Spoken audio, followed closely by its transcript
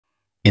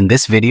In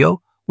this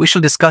video, we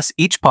shall discuss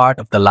each part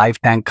of the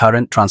live tank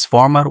current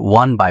transformer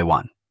one by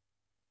one.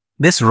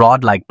 This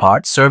rod-like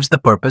part serves the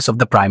purpose of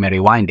the primary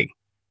winding.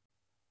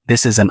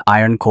 This is an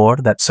iron core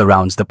that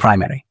surrounds the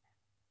primary.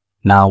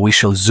 Now we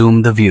shall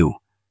zoom the view.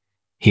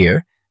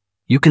 Here,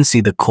 you can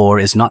see the core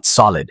is not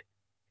solid,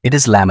 it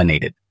is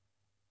laminated.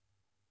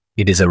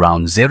 It is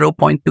around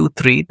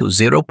 0.23 to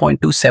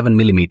 0.27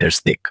 millimeters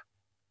thick.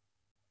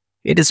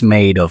 It is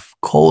made of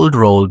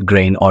cold-rolled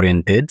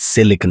grain-oriented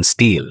silicon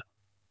steel.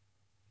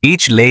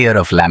 Each layer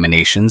of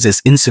laminations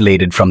is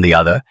insulated from the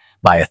other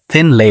by a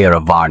thin layer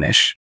of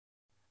varnish.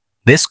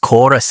 This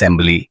core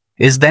assembly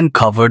is then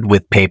covered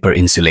with paper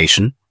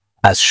insulation,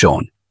 as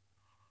shown.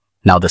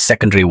 Now the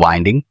secondary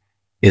winding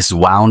is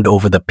wound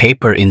over the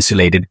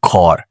paper-insulated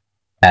core,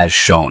 as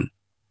shown.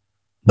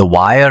 The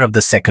wire of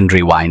the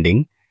secondary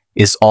winding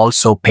is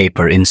also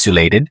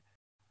paper-insulated,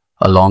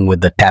 along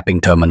with the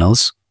tapping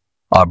terminals,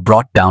 are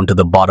brought down to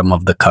the bottom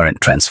of the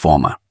current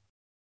transformer.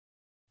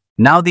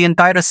 Now the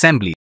entire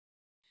assembly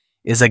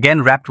is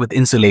again wrapped with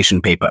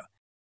insulation paper.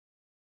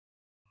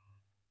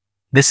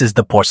 This is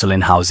the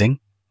porcelain housing.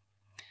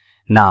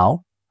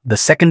 Now, the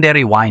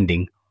secondary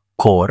winding,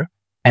 core,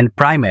 and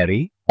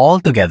primary all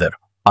together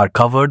are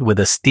covered with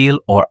a steel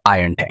or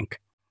iron tank.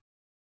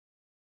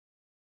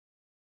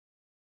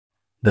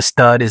 The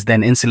stud is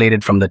then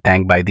insulated from the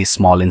tank by these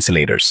small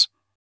insulators.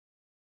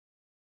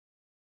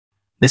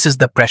 This is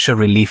the pressure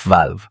relief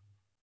valve.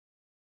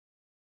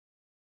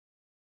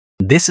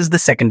 This is the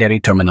secondary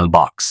terminal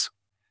box.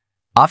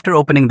 After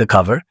opening the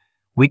cover,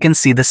 we can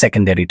see the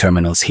secondary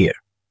terminals here.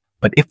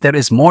 But if there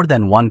is more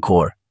than one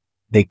core,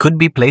 they could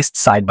be placed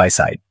side by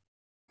side.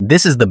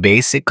 This is the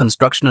basic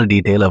constructional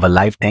detail of a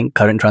live tank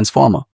current transformer.